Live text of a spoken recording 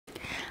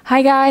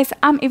Hi guys,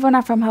 I'm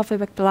Ivona from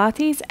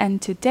Pilates,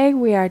 and today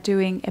we are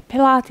doing a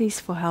Pilates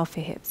for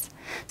healthy hips.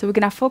 So we're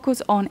going to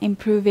focus on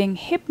improving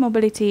hip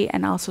mobility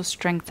and also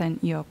strengthen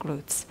your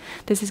glutes.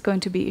 This is going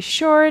to be a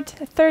short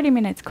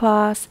 30-minute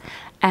class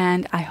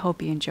and I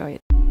hope you enjoy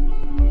it.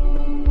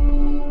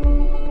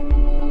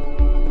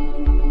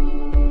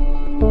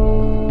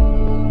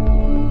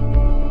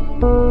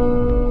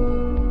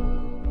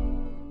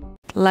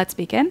 Let's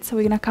begin. So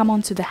we're going to come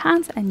onto the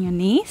hands and your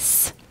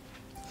knees.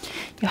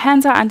 Your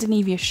hands are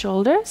underneath your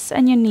shoulders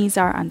and your knees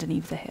are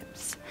underneath the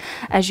hips.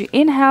 As you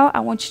inhale, I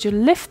want you to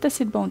lift the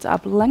sit bones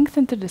up,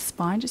 lengthen to the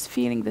spine, just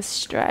feeling the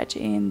stretch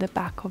in the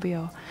back of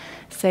your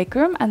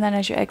sacrum. And then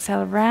as you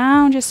exhale,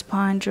 round your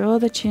spine, draw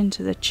the chin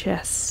to the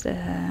chest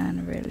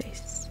and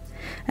release.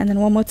 And then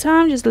one more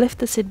time, just lift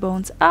the sit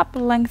bones up,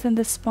 lengthen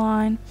the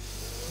spine.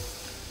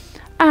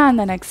 And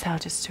then exhale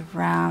just to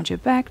round your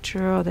back,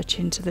 draw the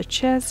chin to the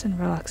chest and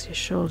relax your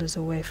shoulders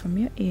away from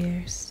your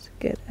ears.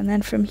 Good. And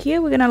then from here,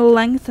 we're going to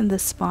lengthen the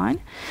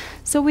spine.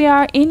 So we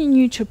are in a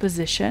neutral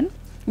position.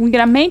 We're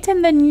going to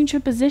maintain the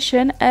neutral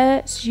position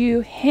as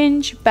you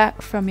hinge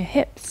back from your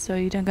hips. So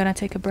you're going to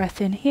take a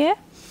breath in here.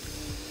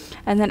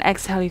 And then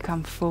exhale, you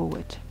come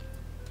forward.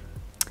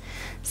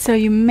 So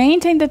you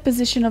maintain the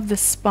position of the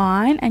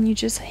spine and you're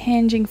just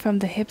hinging from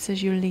the hips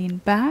as you lean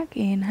back.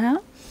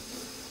 Inhale.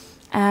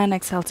 And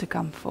exhale to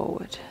come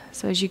forward.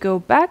 So as you go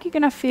back, you're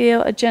going to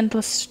feel a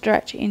gentle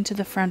stretch into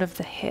the front of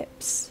the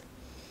hips.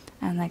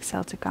 And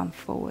exhale to come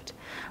forward.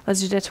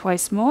 Let's do that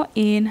twice more.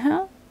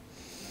 Inhale.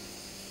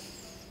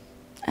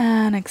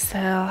 And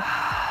exhale.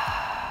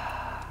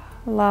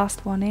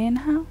 Last one,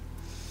 inhale.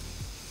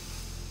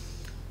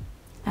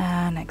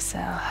 And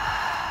exhale.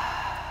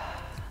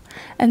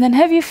 And then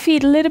have your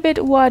feet a little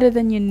bit wider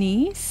than your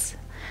knees.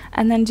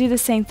 And then do the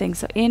same thing.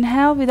 So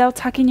inhale without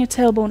tucking your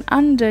tailbone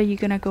under. You're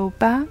going to go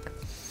back.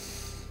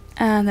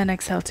 And then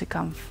exhale to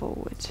come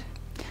forward.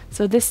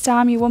 So this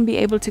time you won't be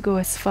able to go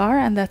as far,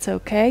 and that's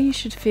okay. You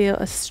should feel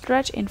a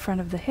stretch in front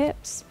of the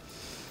hips.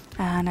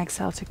 And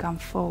exhale to come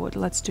forward.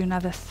 Let's do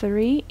another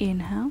 3.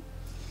 Inhale.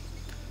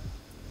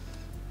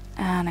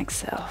 And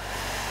exhale.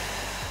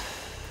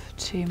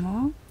 2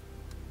 more.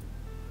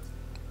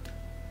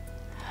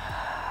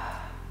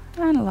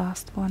 And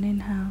last one.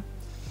 Inhale.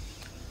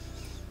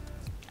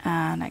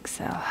 And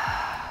exhale.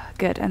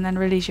 Good. And then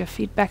release your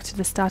feet back to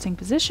the starting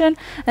position.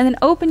 And then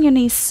open your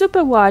knees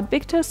super wide,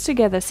 big toes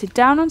together. Sit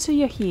down onto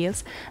your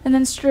heels. And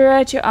then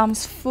stretch your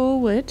arms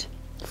forward,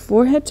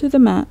 forehead to the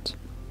mat.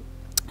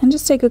 And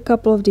just take a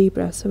couple of deep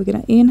breaths. So we're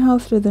going to inhale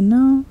through the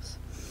nose.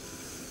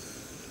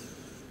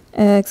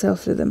 Exhale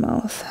through the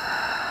mouth.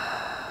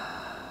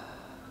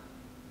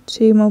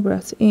 2 more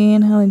breaths.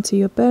 Inhale into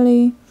your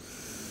belly.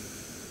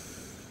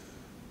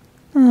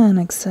 And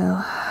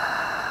exhale.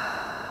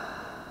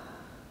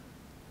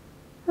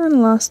 And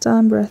last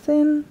time, breath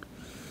in.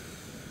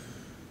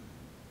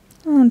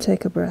 And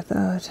take a breath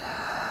out.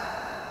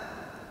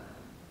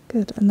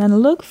 Good. And then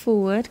look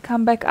forward.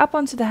 Come back up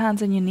onto the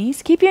hands and your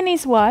knees. Keep your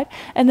knees wide.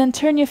 And then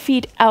turn your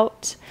feet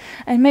out.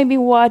 And maybe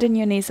widen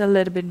your knees a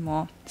little bit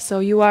more. So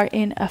you are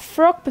in a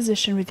frog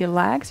position with your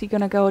legs. You're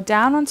going to go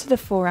down onto the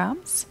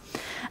forearms.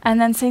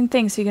 And then same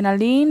thing. So you're going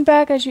to lean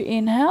back as you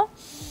inhale.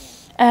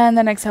 And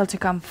then exhale to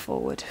come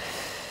forward.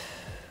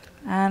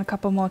 And a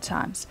couple more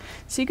times.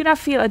 So you're going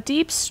to feel a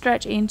deep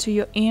stretch into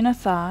your inner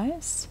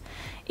thighs.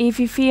 If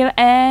you feel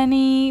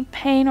any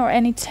pain or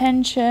any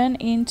tension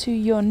into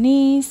your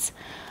knees,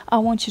 I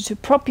want you to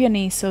prop your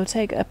knees. So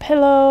take a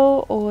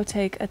pillow or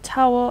take a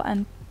towel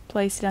and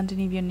place it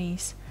underneath your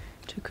knees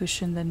to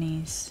cushion the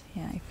knees.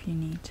 Yeah, if you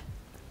need.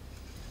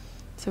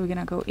 So we're going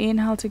to go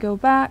inhale to go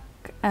back.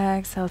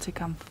 Exhale to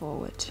come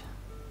forward.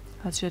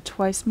 Let's do it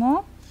twice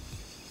more.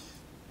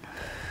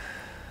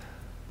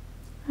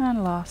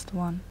 And last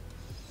one.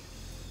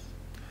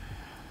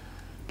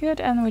 Good,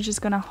 and we're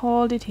just gonna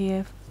hold it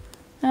here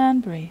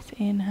and breathe.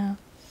 Inhale.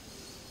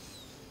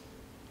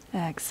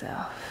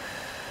 Exhale.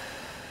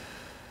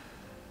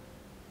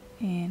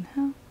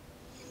 Inhale.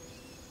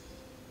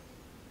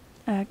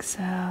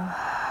 Exhale.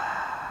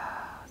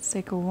 Let's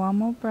take one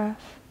more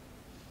breath.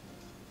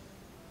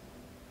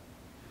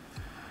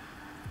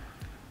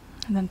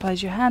 And then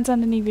place your hands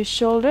underneath your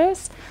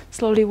shoulders.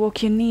 Slowly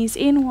walk your knees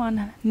in,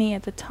 one knee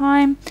at a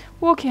time.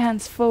 Walk your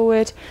hands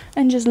forward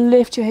and just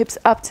lift your hips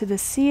up to the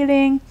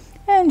ceiling.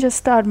 And just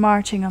start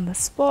marching on the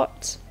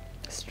spot,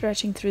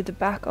 stretching through the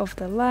back of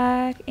the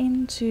leg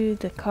into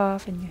the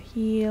calf and your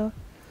heel.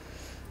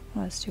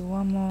 Let's do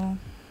one more.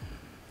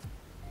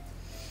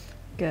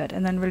 Good,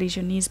 and then release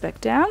your knees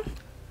back down.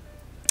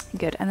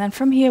 Good, and then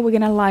from here we're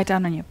going to lie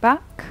down on your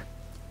back.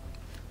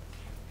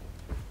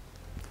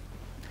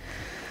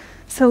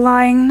 So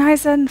lying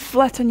nice and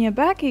flat on your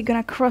back, you're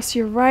going to cross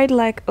your right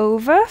leg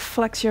over,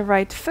 flex your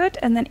right foot,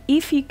 and then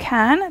if you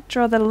can,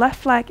 draw the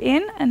left leg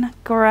in and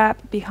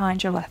grab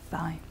behind your left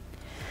thigh.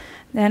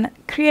 Then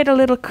create a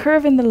little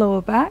curve in the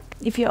lower back.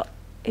 If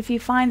you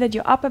find that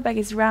your upper back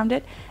is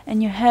rounded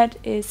and your head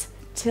is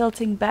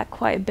tilting back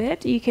quite a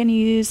bit, you can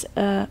use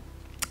a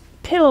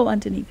pillow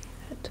underneath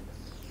your head.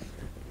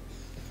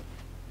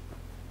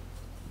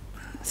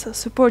 So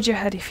support your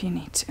head if you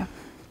need to.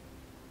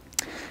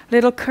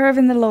 Little curve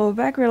in the lower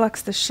back,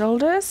 relax the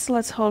shoulders.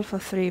 Let's hold for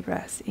 3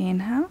 breaths.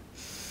 Inhale.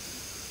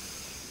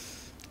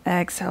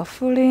 Exhale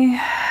fully.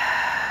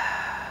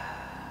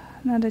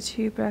 Another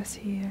 2 breaths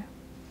here.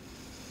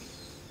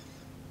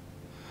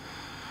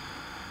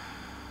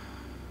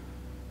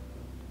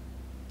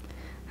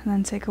 And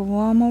then take a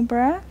one more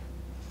breath.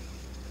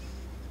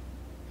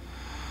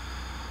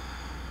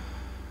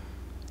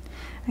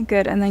 And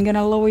good. And then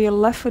gonna lower your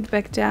left foot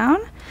back down.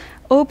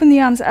 Open the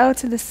arms out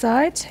to the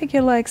side. Take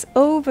your legs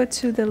over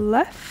to the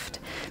left.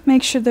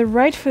 Make sure the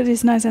right foot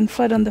is nice and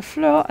flat on the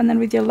floor. And then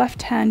with your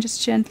left hand,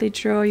 just gently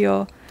draw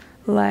your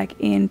leg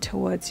in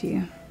towards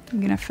you.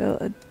 You're gonna feel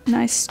a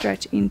nice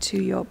stretch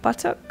into your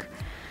buttock.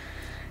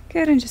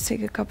 Good, and just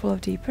take a couple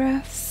of deep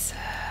breaths.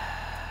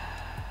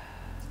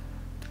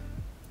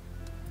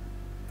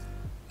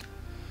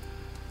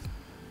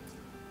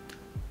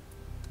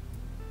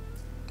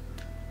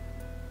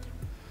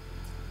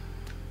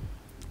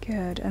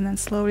 Good, and then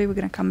slowly we're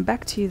going to come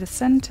back to the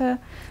center.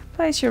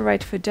 Place your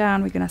right foot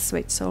down. We're going to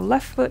switch. So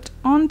left foot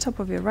on top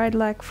of your right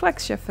leg.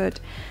 Flex your foot.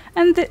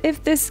 And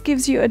if this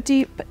gives you a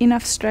deep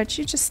enough stretch,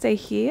 you just stay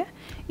here.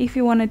 If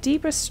you want a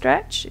deeper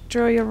stretch,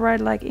 draw your right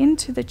leg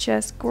into the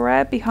chest.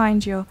 Grab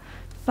behind your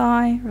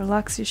thigh.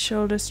 Relax your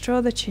shoulders.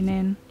 Draw the chin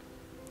in.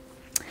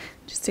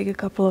 Just take a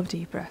couple of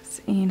deep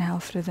breaths. Inhale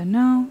through the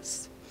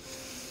nose.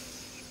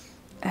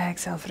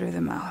 Exhale through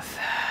the mouth.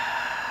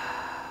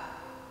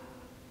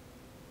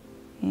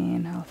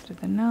 Inhale through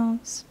the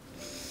nose.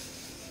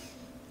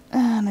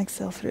 And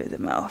exhale through the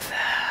mouth.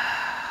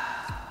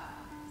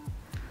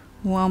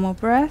 One more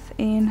breath.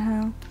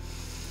 Inhale.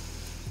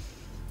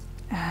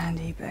 And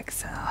deep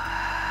exhale.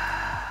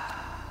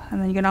 And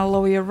then you're going to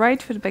lower your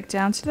right foot back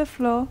down to the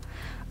floor.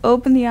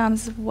 Open the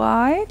arms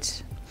wide.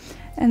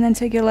 And then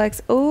take your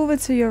legs over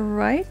to your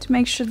right.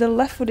 Make sure the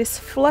left foot is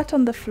flat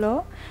on the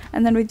floor.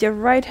 And then with your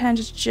right hand,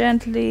 just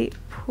gently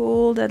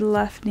pull that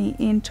left knee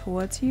in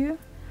towards you.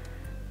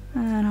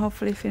 And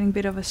hopefully feeling a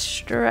bit of a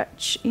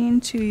stretch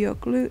into your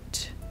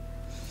glute.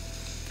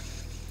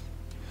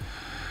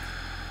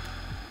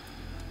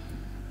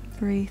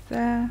 Breathe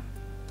there.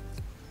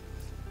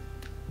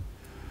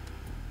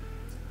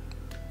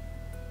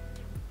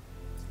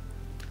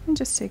 And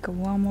just take a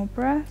one more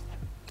breath.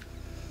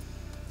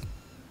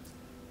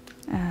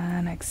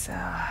 And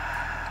exhale.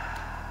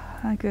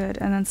 Good.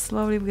 And then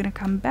slowly we're going to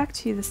come back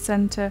to the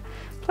center.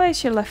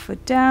 Place your left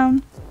foot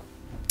down.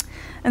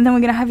 And then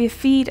we're going to have your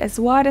feet as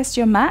wide as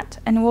your mat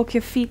and walk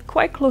your feet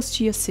quite close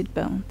to your sit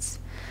bones.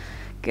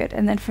 Good.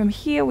 And then from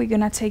here, we're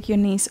going to take your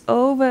knees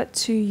over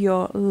to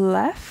your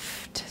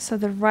left. So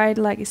the right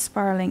leg is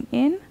spiraling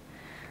in.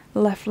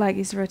 Left leg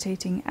is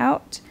rotating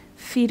out.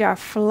 Feet are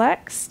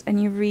flexed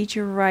and you reach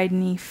your right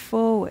knee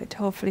forward.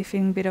 Hopefully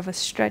feeling a bit of a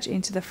stretch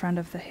into the front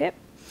of the hip.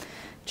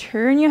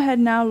 Turn your head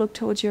now, look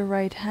towards your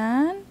right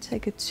hand.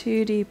 Take a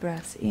 2 deep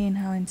breaths.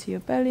 Inhale into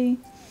your belly.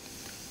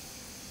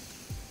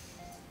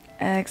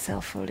 Exhale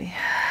fully.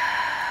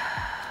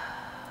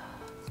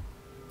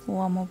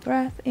 One more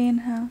breath.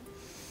 Inhale.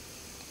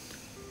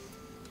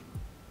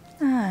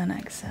 And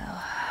exhale.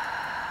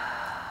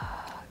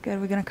 Good.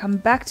 We're going to come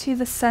back to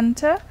the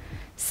center.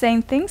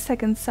 Same thing,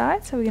 second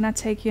side. So we're going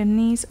to take your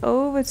knees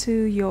over to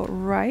your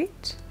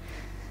right.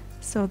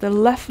 So the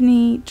left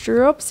knee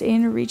drops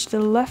in. Reach the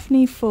left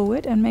knee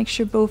forward and make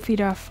sure both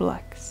feet are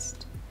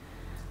flexed.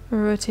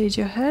 Rotate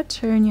your head.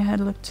 Turn your head,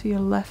 look to your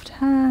left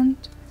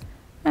hand.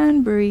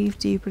 And breathe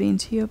deeply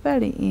into your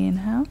belly.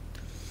 Inhale.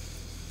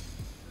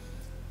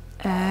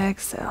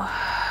 Exhale.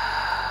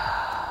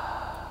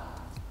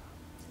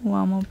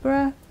 One more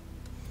breath.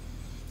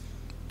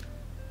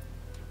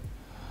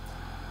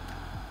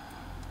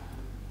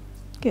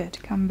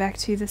 Good. Come back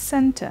to the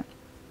center.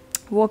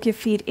 Walk your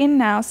feet in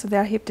now so they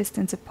are hip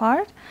distance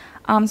apart.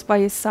 Arms by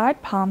your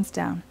side, palms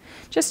down.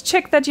 Just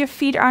check that your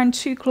feet aren't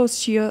too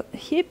close to your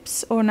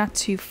hips or not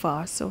too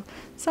far. So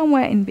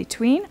somewhere in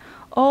between.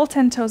 All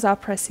 10 toes are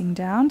pressing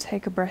down.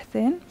 Take a breath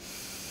in.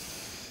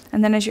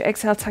 And then as you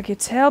exhale, tuck your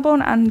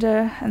tailbone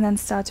under and then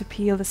start to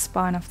peel the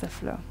spine off the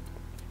floor.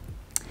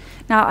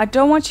 Now, I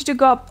don't want you to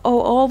go up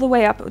all the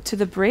way up to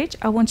the bridge.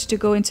 I want you to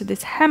go into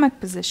this hammock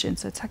position.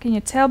 So tucking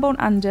your tailbone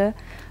under,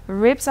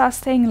 ribs are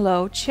staying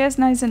low, chest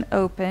nice and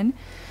open.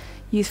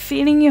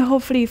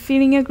 Hopefully you're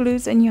feeling your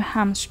glutes and your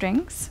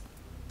hamstrings.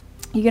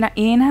 You're going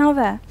to inhale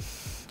there.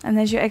 And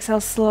as you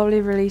exhale,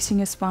 slowly releasing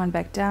your spine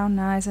back down,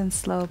 nice and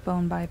slow,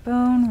 bone by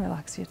bone.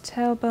 Relax your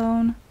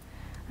tailbone.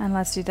 And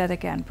let's do that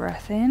again.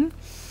 Breath in.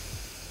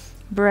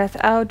 Breath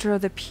out, draw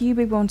the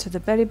pubic bone to the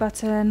belly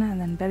button, and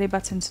then belly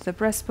button to the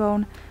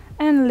breastbone,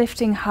 and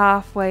lifting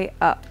halfway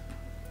up.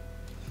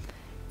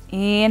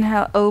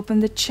 Inhale,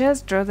 open the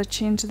chest, draw the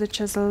chin to the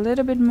chest a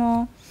little bit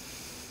more.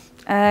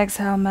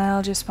 Exhale,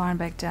 melt your spine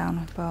back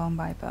down, bone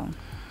by bone.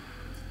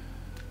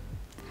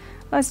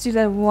 Let's do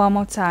that one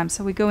more time.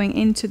 So we're going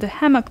into the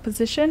hammock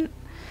position.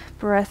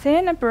 Breath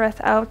in, breath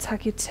out,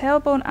 tuck your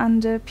tailbone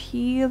under,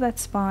 peel that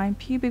spine,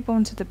 pubic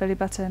bone to the belly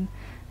button,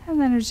 And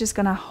then we're just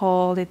gonna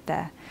hold it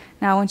there.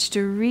 Now I want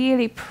you to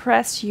really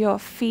press your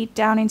feet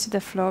down into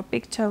the floor,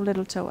 big toe,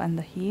 little toe, and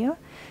the heel.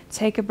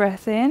 Take a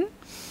breath in,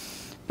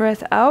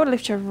 breath out,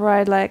 lift your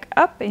right leg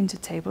up into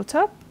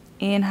tabletop.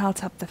 Inhale,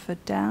 tap the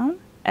foot down.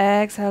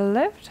 Exhale,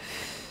 lift.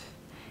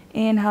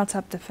 Inhale,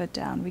 tap the foot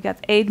down. We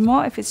got 8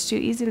 more. If it's too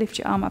easy, lift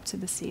your arm up to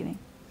the ceiling.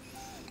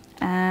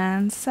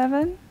 And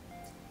 7.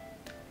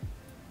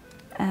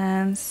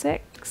 And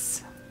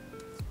 6.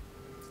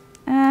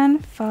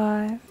 And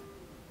 5.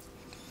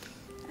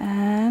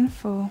 And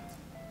 4.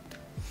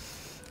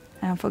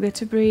 And forget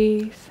to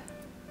breathe.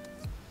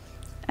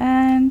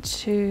 And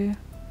 2.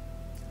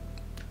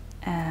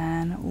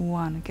 And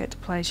 1. Good.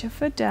 Place your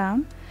foot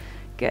down.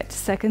 Good.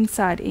 Second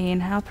side.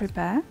 Inhale,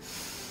 prepare.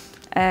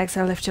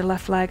 Exhale, lift your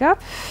left leg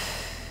up.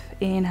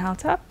 Inhale,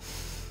 tap.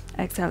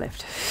 Exhale,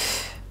 lift.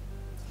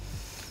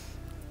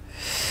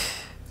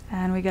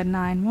 And we got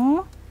 9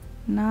 more.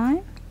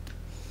 9.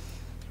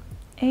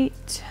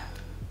 8.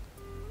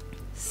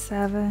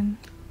 7.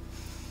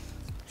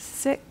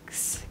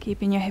 6.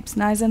 Keeping your hips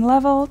nice and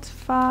leveled.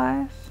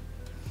 5.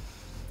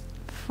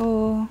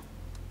 4.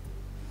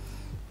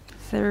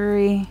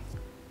 3.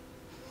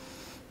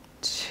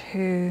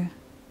 2.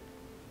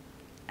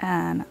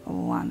 And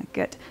 1.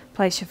 Good.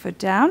 Place your foot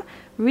down.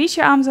 Reach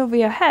your arms over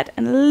your head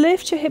and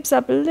lift your hips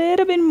up a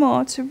little bit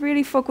more to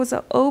really focus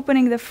on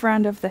opening the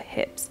front of the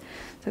hips.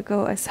 So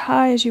go as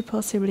high as you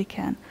possibly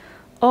can.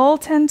 All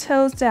 10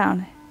 toes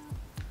down.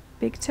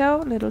 Big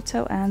toe, little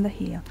toe, and the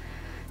heel.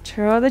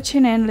 Draw the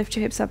chin in. Lift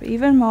your hips up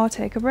even more.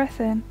 Take a breath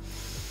in.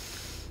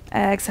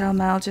 Exhale,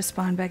 melt your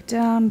spine back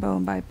down,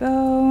 bone by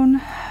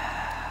bone.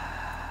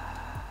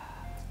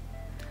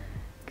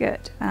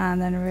 Good.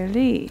 And then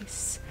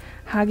release.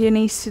 Hug your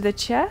knees to the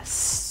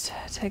chest.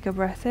 Take a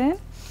breath in.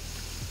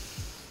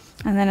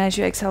 And then as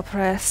you exhale,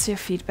 press your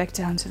feet back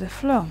down to the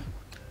floor.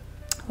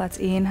 Let's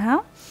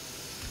inhale.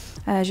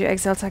 As you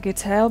exhale, tuck your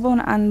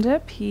tailbone under,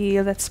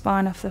 peel that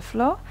spine off the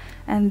floor.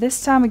 And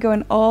this time we're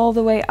going all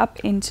the way up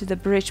into the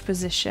bridge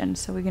position.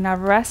 So we're going to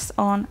rest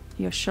on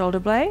your shoulder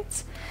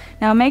blades.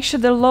 Now make sure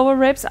the lower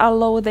ribs are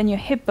lower than your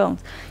hip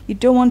bones. You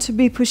don't want to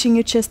be pushing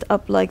your chest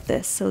up like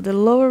this. So the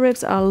lower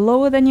ribs are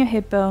lower than your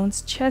hip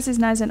bones. Chest is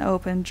nice and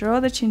open.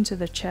 Draw the chin to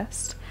the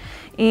chest.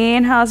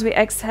 Inhale, as we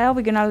exhale,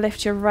 we're going to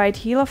lift your right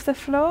heel off the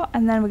floor.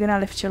 And then we're going to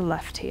lift your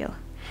left heel.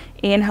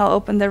 Inhale,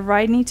 open the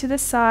right knee to the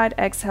side.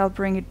 Exhale,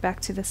 bring it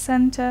back to the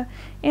center.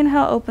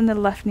 Inhale, open the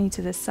left knee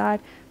to the side.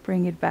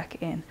 Bring it back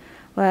in.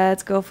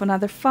 Let's go for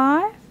another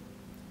 5.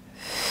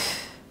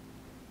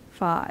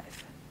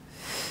 5.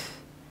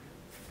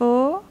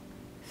 4.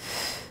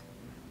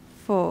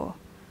 4.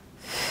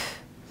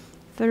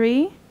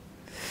 3.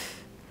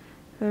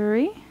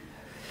 3.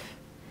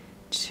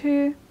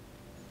 2.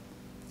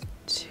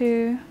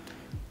 2.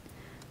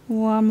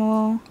 1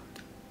 more.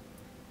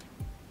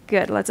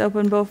 Good. Let's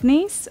open both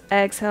knees.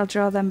 Exhale,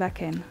 draw them back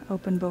in.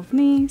 Open both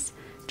knees.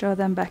 Draw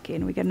them back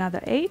in. We get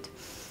another 8.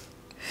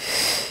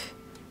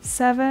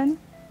 7.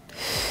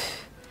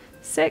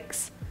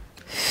 6.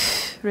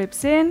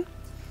 Ribs in.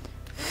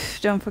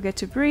 Don't forget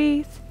to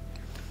breathe.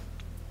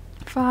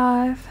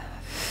 5.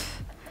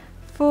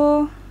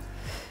 4.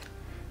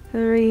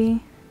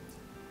 3.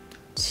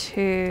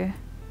 2.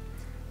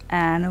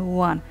 And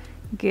 1.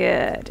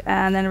 Good.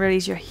 And then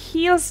release your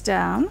heels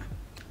down.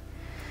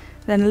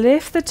 Then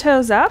lift the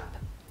toes up,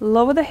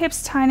 lower the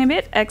hips tiny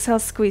bit, exhale,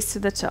 squeeze to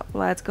the top.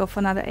 Let's go for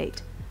another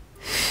 8,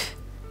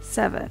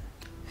 7,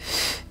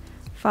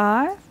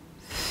 5,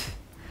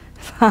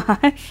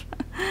 5,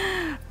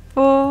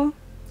 4,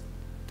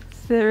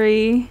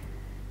 3,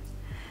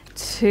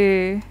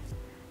 2,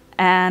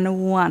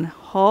 and 1.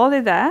 Hold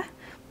it there.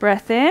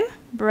 Breath in,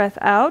 breath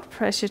out,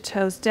 press your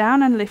toes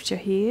down and lift your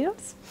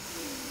heels.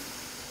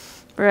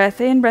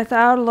 Breath in, breath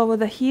out, lower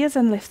the heels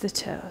and lift the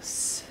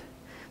toes.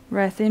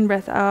 Breath in,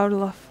 breath out,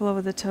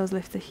 lower the toes,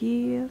 lift the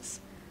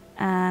heels,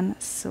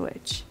 and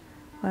switch.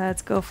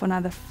 Let's go for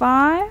another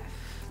 5.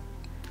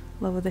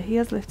 Lower the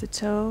heels, lift the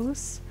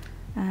toes,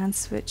 and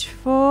switch.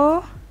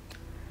 4,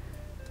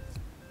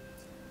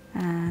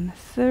 and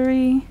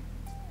 3,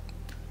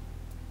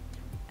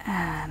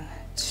 and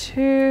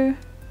 2,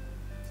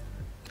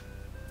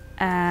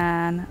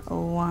 and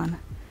 1.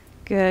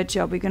 Good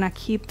job. We're going to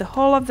keep the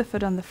whole of the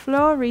foot on the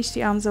floor, reach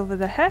the arms over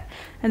the head,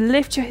 and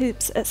lift your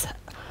hips as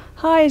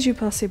high as you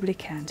possibly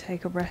can.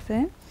 Take a breath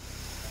in.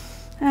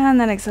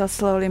 And then exhale,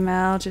 slowly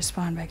melt your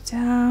spine back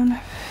down,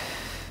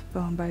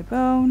 bone by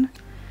bone.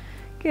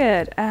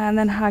 Good. And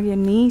then hug your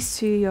knees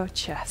to your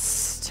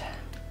chest.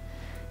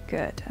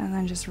 Good. And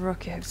then just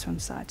rock your hips from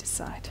side to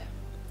side.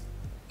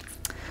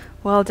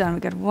 Well done.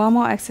 We've got one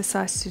more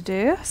exercise to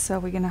do. So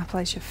we're going to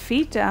place your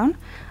feet down,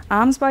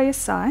 arms by your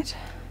side.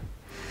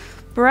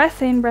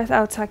 Breath in, breath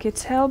out, tuck your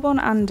tailbone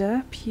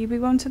under, pubic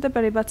bone to the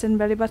belly button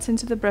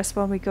to the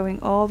breastbone. We're going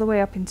all the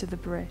way up into the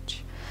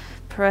bridge.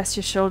 Press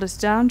your shoulders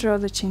down, draw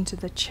the chin to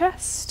the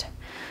chest.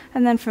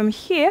 And then from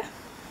here,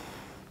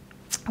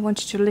 I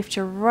want you to lift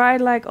your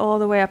right leg all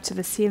the way up to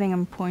the ceiling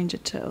and point your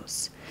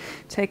toes.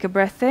 Take a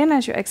breath in.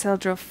 As you exhale,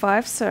 draw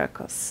 5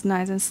 circles,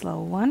 nice and slow.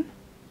 1.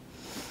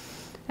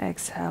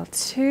 Exhale,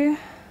 2.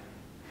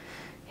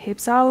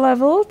 Hips are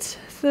leveled,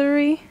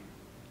 3,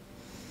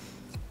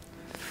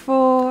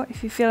 4.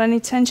 If you feel any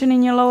tension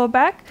in your lower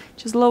back,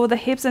 just lower the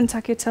hips and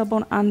tuck your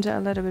tailbone under a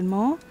little bit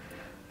more.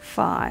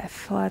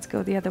 5. Let's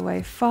go the other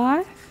way.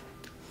 5,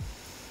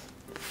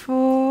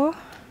 4,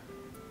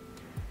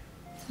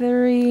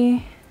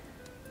 3,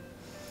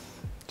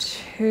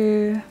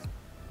 2,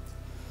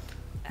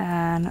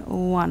 and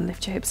 1.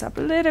 Lift your hips up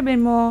a little bit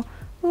more.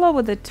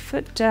 Lower the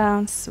foot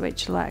down.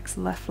 Switch legs.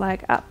 Left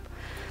leg up.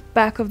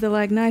 Back of the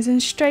leg nice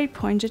and straight.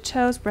 Point your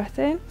toes. Breath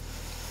in.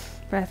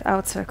 Breath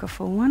out. Circle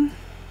for 1.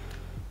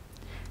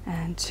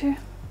 And 2.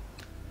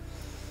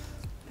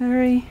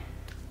 3,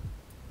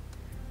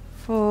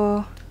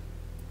 4,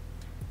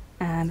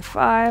 and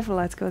 5.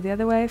 Let's go the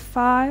other way.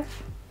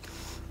 5,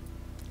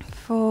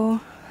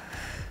 4,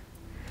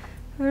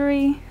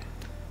 3,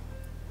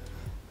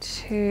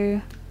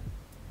 2,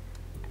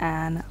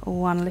 and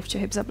 1. Lift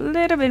your hips up a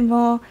little bit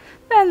more.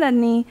 Bend that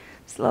knee.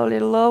 Slowly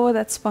lower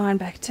that spine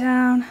back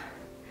down.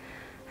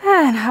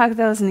 And hug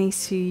those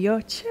knees to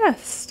your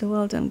chest.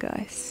 Well done,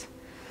 guys.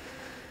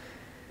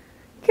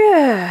 Good.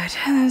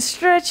 And then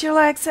stretch your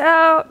legs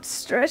out.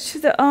 Stretch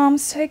the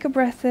arms. Take a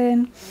breath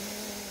in.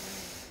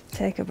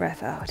 Take a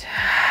breath out.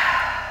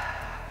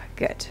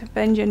 Good.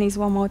 Bend your knees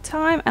one more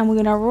time. And we're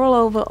going to roll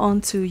over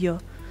onto your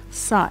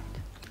side.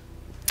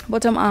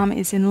 Bottom arm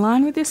is in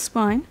line with your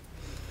spine.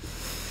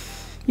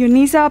 Your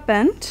knees are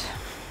bent.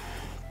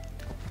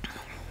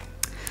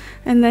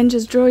 And then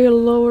just draw your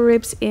lower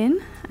ribs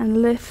in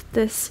and lift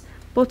this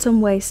bottom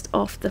waist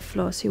off the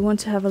floor. So you want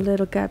to have a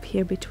little gap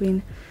here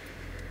between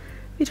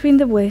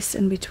the waist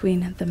and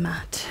between the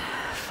mat.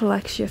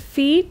 Flex your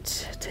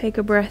feet. Take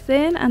a breath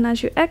in. And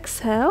as you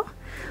exhale,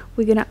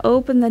 we're going to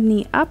open the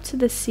knee up to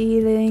the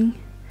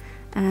ceiling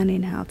and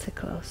inhale to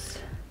close.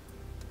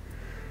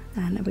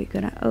 And we're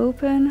going to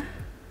open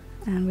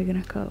and we're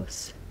going to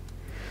close.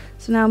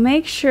 So now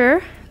make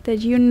sure that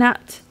you're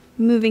not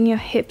moving your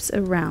hips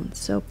around.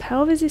 So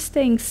pelvis is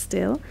staying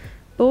still.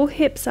 Both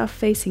hips are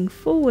facing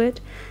forward,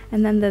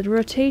 and then the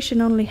rotation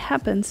only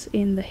happens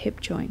in the hip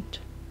joint.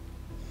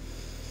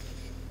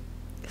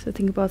 So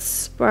think about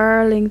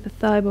spiraling the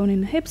thigh bone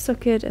in the hip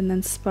socket and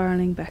then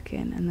spiraling back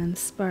in and then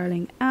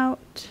spiraling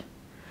out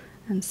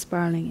and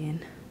spiraling in.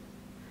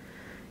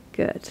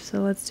 Good. So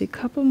let's do a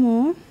couple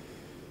more.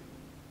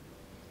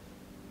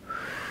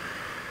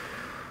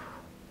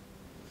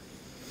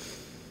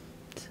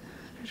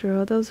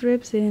 Draw those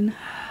ribs in.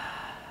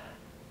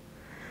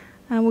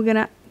 And we're going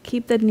to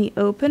keep that knee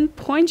open.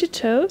 Point your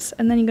toes,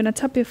 and then you're going to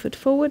tap your foot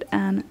forward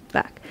and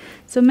back.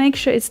 So make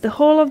sure it's the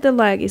whole of the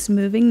leg is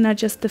moving, not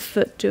just the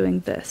foot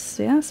doing this.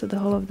 Yeah, so the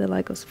whole of the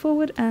leg goes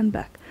forward and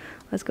back.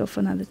 Let's go for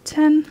another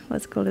 10.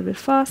 Let's go a little bit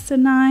faster.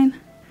 9,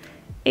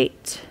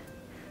 8,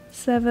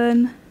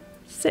 7,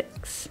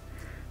 6,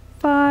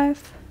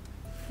 5,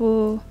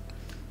 4,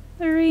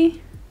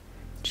 3,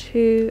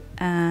 2,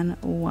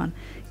 and 1.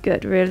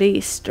 Good.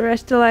 Release.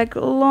 Stretch the leg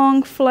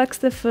long. Flex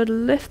the foot.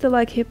 Lift the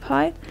leg hip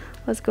height.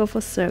 Let's go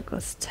for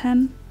circles.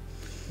 10,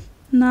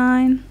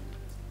 9,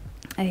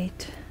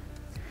 8,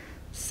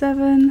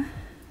 7,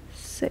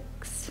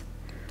 6,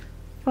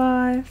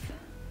 5,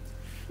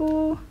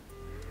 4,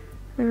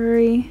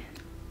 3,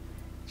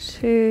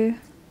 2,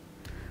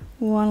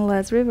 1.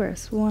 Let's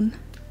reverse. 1,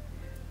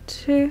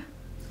 2,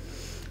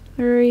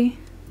 3,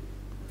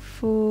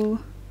 4,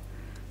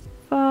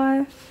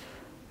 5,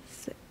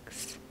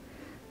 6,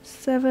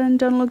 7.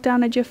 Don't look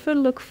down at your foot.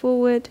 Look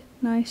forward.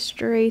 Nice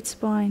straight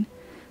spine.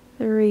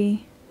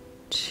 3,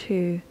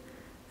 2,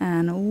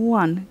 and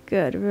 1.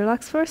 Good.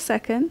 Relax for a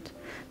second.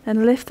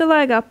 Then lift the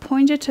leg up,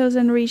 point your toes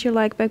and reach your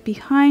leg back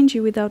behind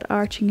you without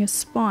arching your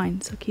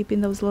spine. So keeping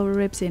those lower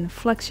ribs in.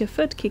 Flex your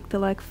foot, kick the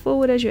leg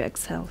forward as you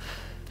exhale.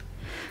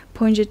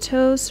 Point your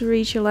toes,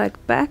 reach your leg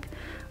back,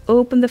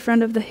 open the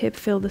front of the hip,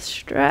 feel the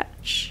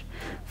stretch,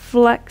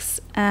 flex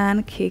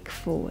and kick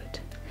forward.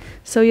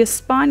 So your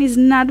spine is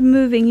not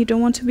moving. You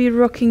don't want to be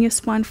rocking your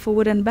spine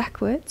forward and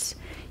backwards.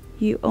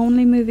 You're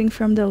only moving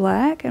from the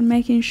leg and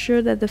making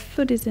sure that the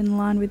foot is in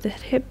line with the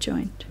hip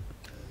joint.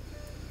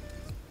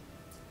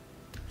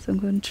 So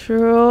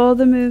control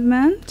the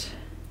movement.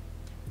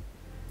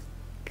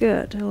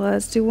 Good.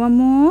 Let's do one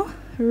more.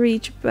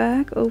 Reach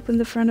back, open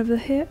the front of the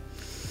hip,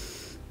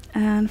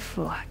 and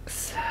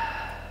flex.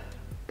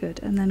 Good.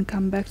 And then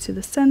come back to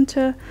the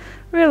center.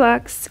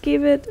 Relax.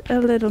 Give it a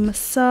little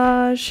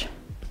massage.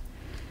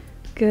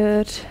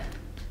 Good.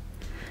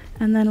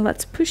 And then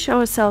let's push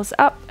ourselves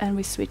up and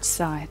we switch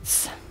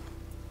sides.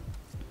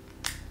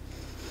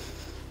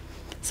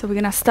 So we're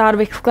going to start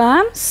with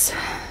clams.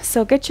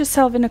 So get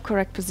yourself in a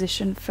correct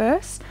position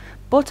first.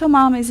 Bottom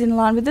arm is in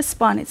line with the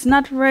spine. It's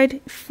not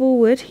right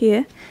forward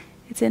here.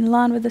 It's in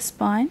line with the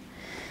spine.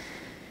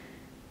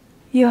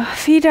 Your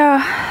feet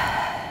are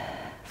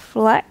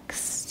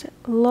flexed.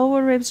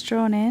 Lower ribs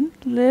drawn in.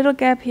 Little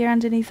gap here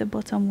underneath the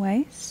bottom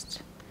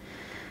waist.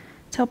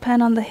 Top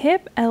hand on the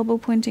hip, elbow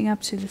pointing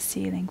up to the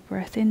ceiling.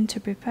 Breath in to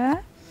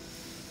prepare.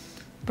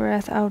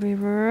 Breath out, we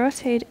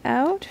rotate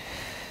out.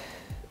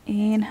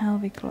 Inhale,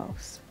 we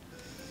close.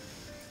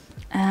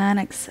 And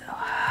exhale.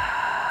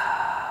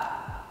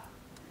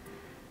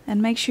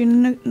 And make sure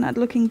you're not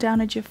looking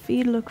down at your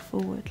feet, look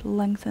forward,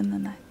 lengthen the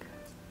neck.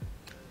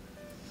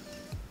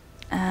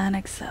 And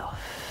exhale.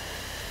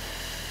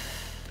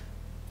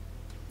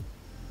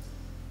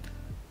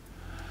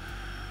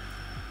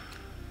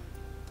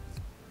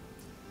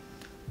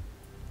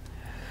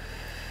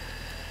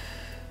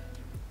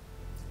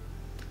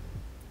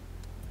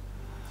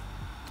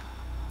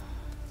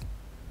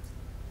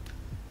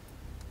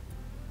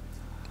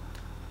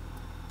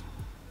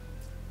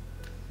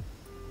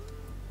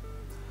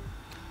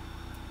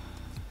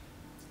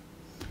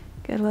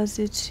 Good, let's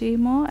do 2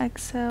 more.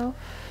 Exhale.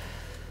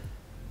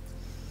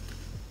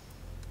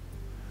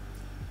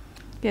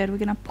 Good, we're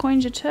gonna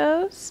point your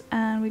toes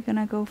and we're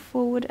gonna go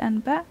forward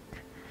and back,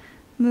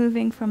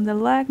 moving from the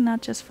leg,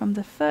 not just from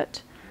the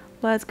foot.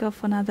 Let's go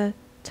for another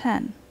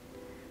 10.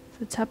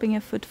 So tapping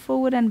your foot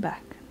forward and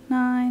back.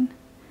 9,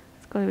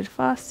 let's go a little bit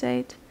fast.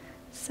 8,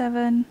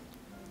 7,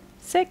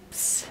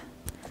 6,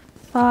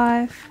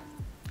 5,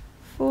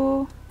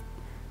 4,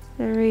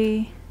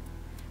 3,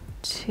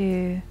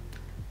 2,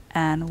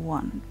 and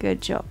 1.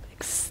 Good job.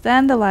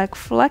 Extend the leg,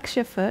 flex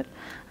your foot,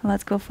 and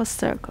let's go for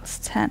circles.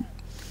 10,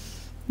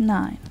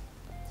 9,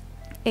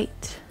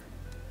 8,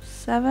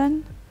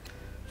 7,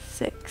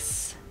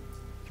 6,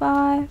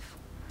 5,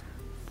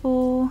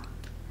 4,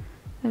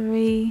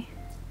 3,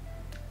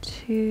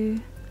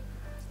 2,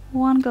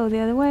 1. Go the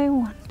other way.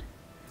 1,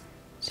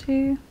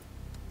 2,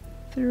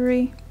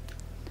 3,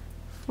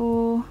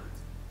 4,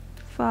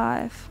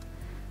 5,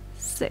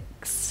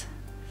 6,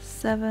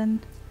 7,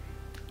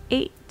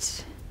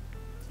 8,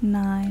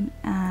 9,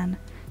 and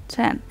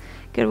 10.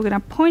 Good, we're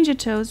gonna point your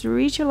toes,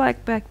 reach your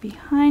leg back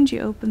behind you,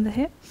 open the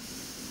hip,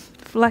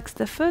 flex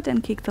the foot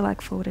and kick the leg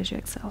forward as you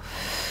exhale.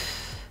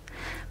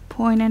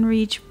 Point and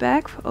reach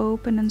back,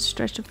 open and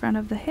stretch the front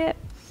of the hip.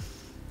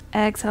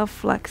 Exhale,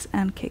 flex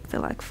and kick the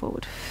leg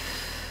forward.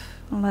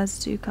 Let's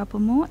do a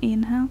couple more.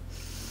 Inhale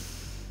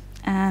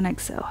and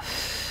exhale.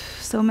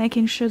 So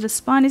making sure the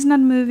spine is not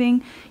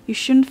moving. You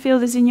shouldn't feel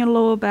this in your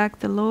lower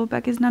back. The lower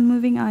back is not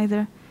moving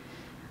either.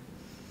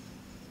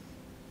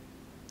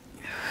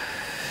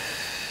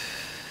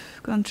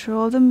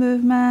 Control the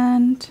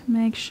movement.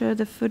 Make sure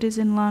the foot is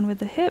in line with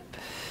the hip.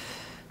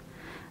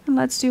 And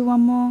let's do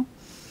 1 more.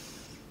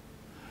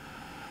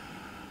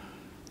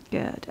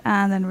 Good.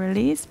 And then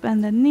release.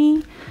 Bend the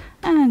knee.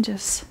 And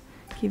just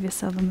give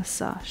yourself a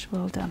massage.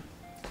 Well done.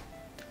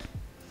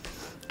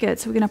 Good.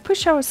 So we're going to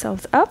push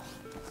ourselves up.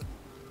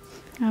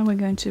 And we're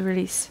going to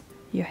release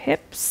your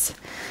hips.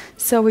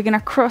 So we're going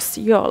to cross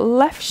your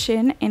left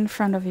shin in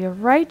front of your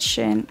right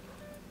shin.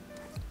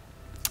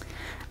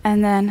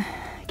 And then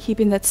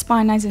keeping that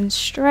spine nice and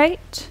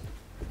straight,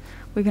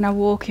 we're gonna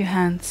walk your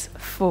hands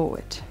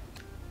forward.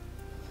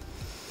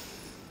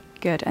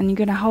 Good, and you're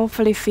gonna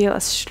hopefully feel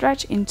a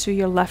stretch into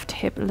your left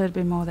hip a little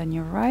bit more than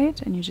your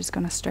right, and you're just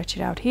gonna stretch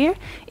it out here.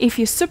 If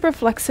you're super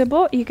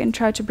flexible, you can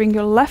try to bring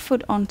your left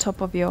foot on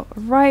top of your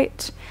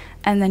right,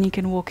 and then you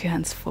can walk your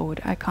hands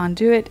forward. I can't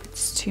do it,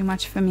 it's too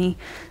much for me,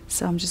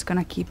 so I'm just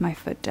gonna keep my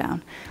foot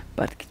down.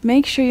 But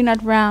make sure you're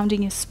not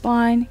rounding your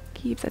spine,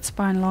 keep that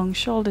spine long,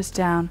 shoulders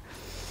down.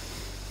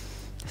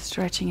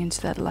 Stretching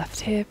into that left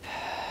hip.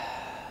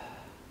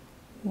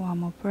 1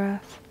 more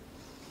breath.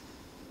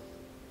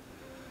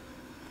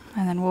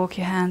 And then walk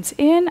your hands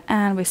in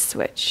and we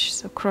switch.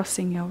 So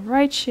crossing your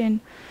right shin.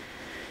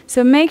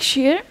 So make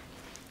sure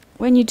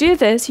when you do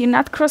this, you're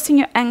not crossing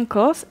your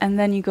ankles and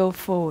then you go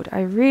forward.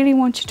 I really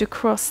want you to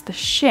cross the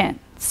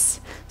shins.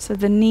 So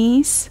the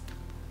knees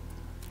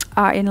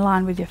are in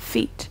line with your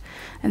feet.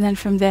 And then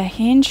from there,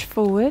 hinge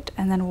forward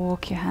and then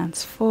walk your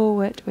hands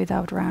forward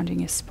without rounding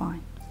your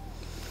spine.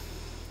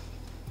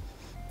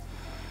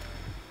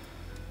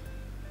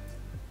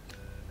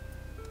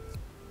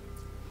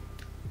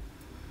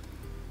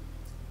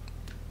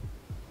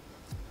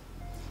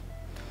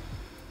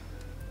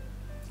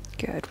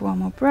 Good, 1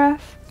 more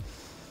breath.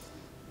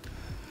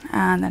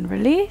 And then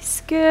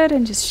release, good,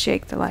 and just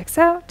shake the legs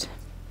out.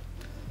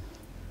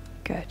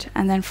 Good,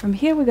 and then from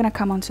here we're gonna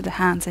come onto the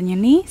hands and your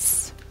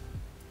knees.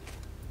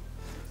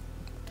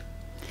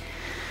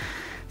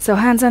 So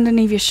hands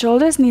underneath your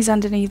shoulders, knees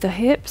underneath the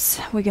hips.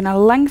 We're gonna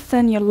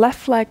lengthen your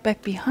left leg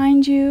back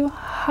behind you,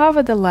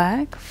 hover the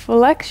leg,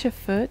 flex your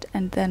foot,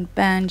 and then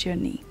bend your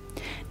knee.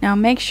 Now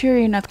make sure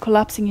you're not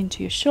collapsing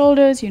into your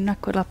shoulders, you're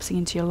not collapsing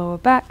into your lower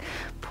back.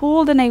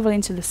 Pull the navel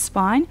into the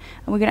spine,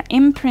 and we're going to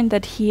imprint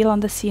that heel on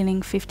the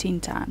ceiling 15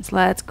 times.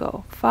 Let's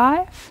go.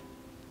 5,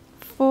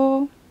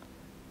 4,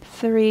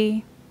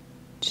 3,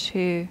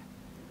 2,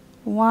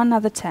 1.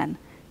 Another 10.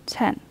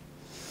 10,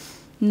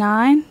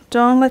 9.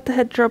 Don't let the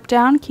head drop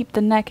down. Keep the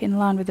neck in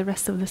line with the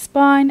rest of the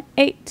spine.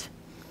 8,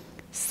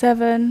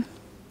 7,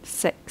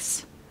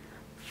 6,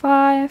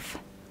 5,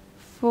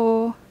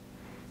 4,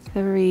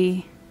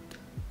 3,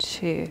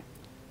 2,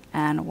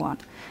 and 1.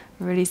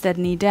 Release that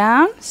knee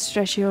down,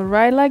 stretch your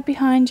right leg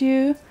behind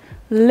you,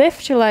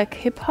 lift your leg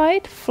hip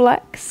height,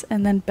 flex,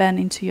 and then bend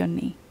into your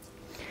knee.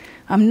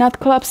 I'm not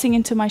collapsing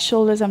into my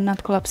shoulders, I'm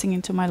not collapsing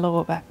into my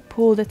lower back.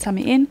 pull the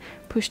tummy in,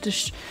 push the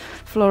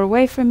floor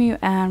away from you,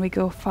 and we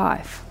go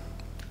 5,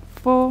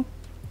 4,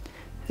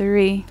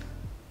 3,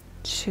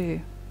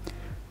 2,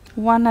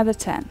 1. Another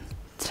 10,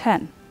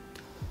 10,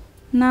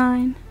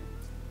 9,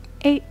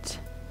 8,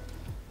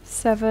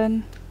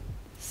 7,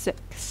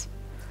 6,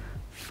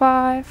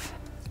 5,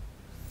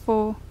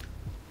 4,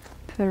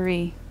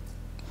 3,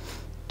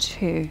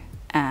 2,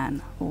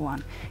 and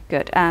 1.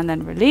 Good. And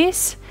then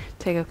release.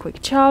 Take a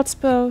quick child's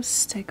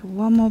pose. Take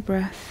one more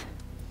breath.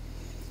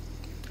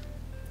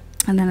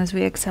 And then as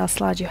we exhale,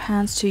 slide your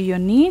hands to your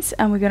knees,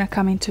 and we're going to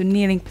come into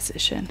kneeling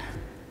position.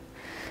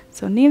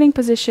 So kneeling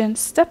position,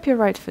 step your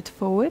right foot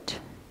forward.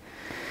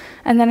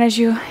 And then as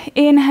you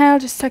inhale,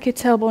 just tuck your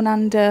tailbone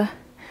under,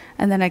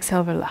 and then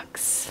exhale,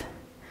 relax.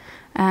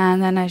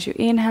 And then as you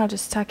inhale,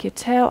 just tuck your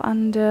tail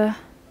under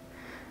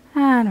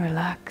and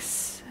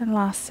relax. And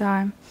last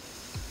time,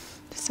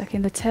 just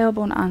tucking the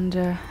tailbone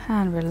under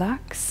and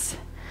relax.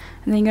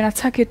 And then you're going to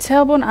tuck your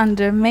tailbone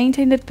under,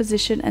 maintain that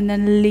position, and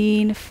then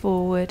lean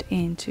forward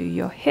into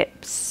your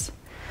hips.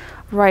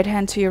 Right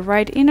hand to your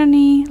right inner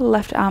knee,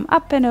 left arm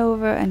up and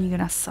over, and you're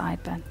going to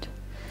side bend.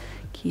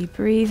 Keep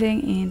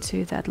breathing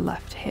into that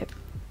left hip.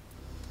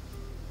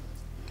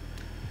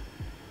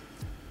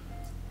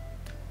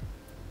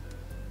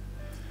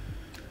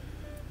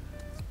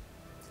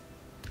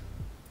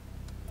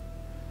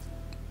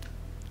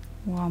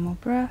 One more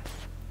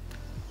breath.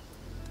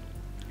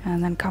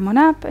 And then come on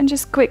up and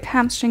just quick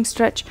hamstring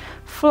stretch.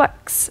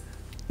 Flex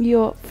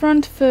your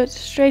front foot,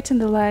 straighten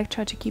the leg,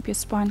 try to keep your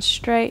spine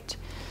straight.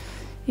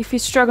 If you're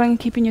struggling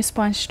keeping your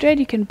spine straight,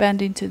 you can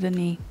bend into the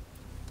knee.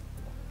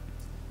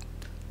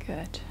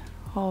 Good.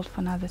 Hold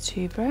for another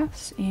 2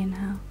 breaths.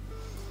 Inhale.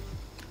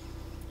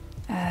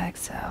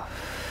 Exhale.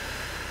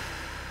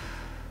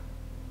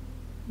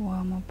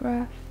 One more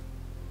breath.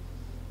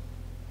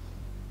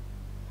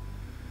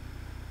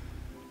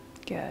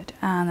 Good.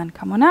 And then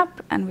come on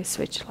up and we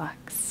switch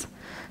legs.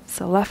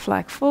 So left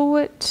leg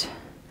forward.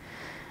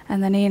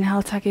 And then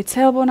inhale, tuck your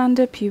tailbone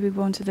under, pubic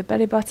bone to the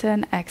belly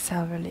button.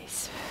 Exhale,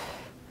 release.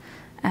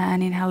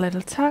 And inhale,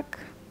 little tuck.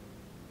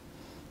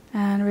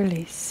 And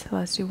release.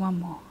 Let's do one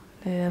more.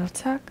 Little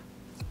tuck.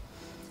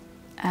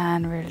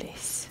 And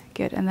release.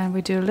 Good. And then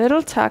we do a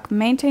little tuck.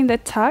 Maintain the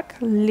tuck.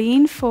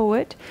 Lean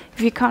forward.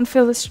 If you can't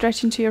feel the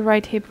stretch into your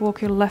right hip,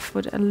 walk your left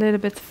foot a little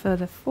bit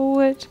further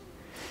forward.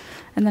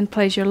 And then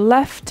place your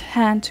left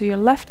hand to your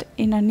left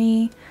inner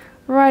knee.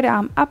 Right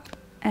arm up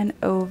and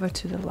over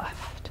to the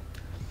left.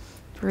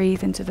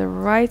 Breathe into the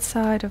right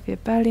side of your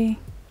belly.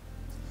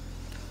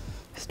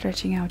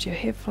 Stretching out your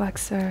hip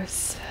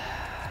flexors.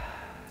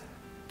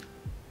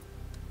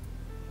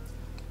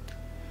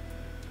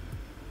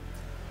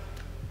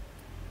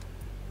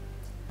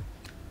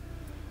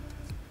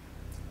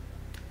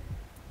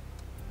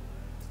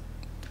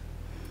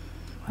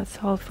 Let's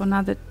hold for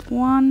another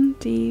 1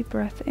 deep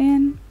breath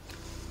in.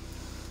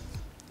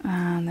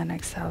 And then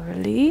exhale,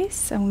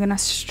 release. And we're going to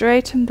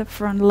straighten the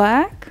front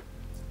leg.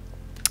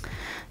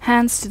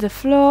 Hands to the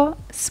floor,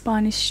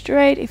 spine is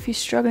straight. If you're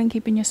struggling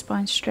keeping your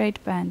spine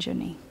straight, bend your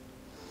knee.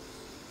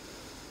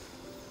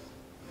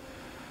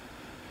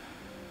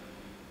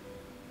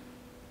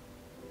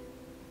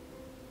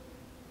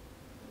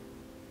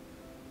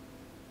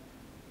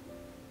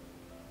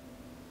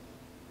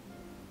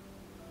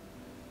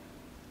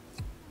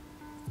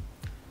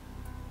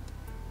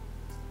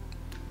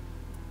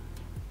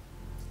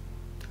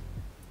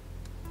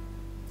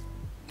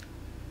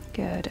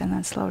 Good, and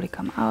then slowly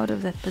come out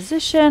of that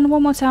position.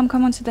 One more time,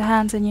 come onto the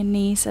hands and your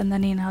knees, and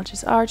then inhale,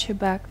 just arch your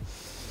back.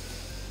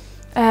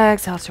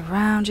 Exhale to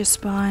round your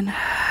spine.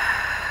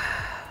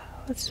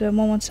 Let's do it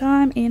one more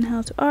time.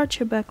 Inhale to arch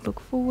your back,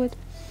 look forward.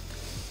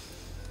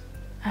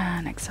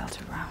 And exhale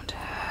to round.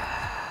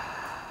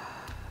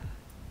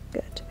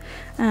 Good.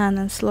 And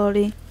then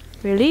slowly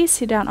release,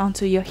 sit down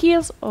onto your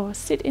heels or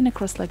sit in a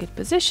cross-legged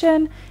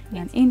position.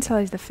 And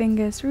interlace the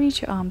fingers,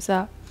 reach your arms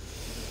up.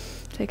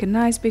 Take a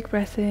nice big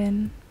breath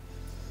in.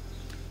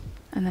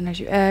 And then as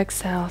you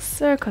exhale,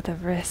 circle the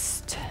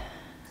wrist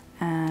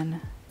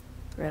and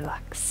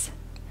relax.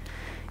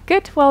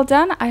 Good, well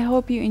done. I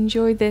hope you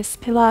enjoyed this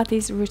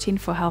Pilates routine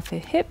for healthy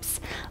hips.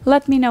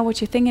 Let me know what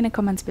you think in the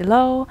comments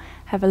below.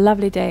 Have a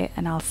lovely day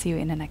and I'll see you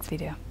in the next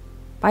video.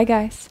 Bye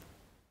guys.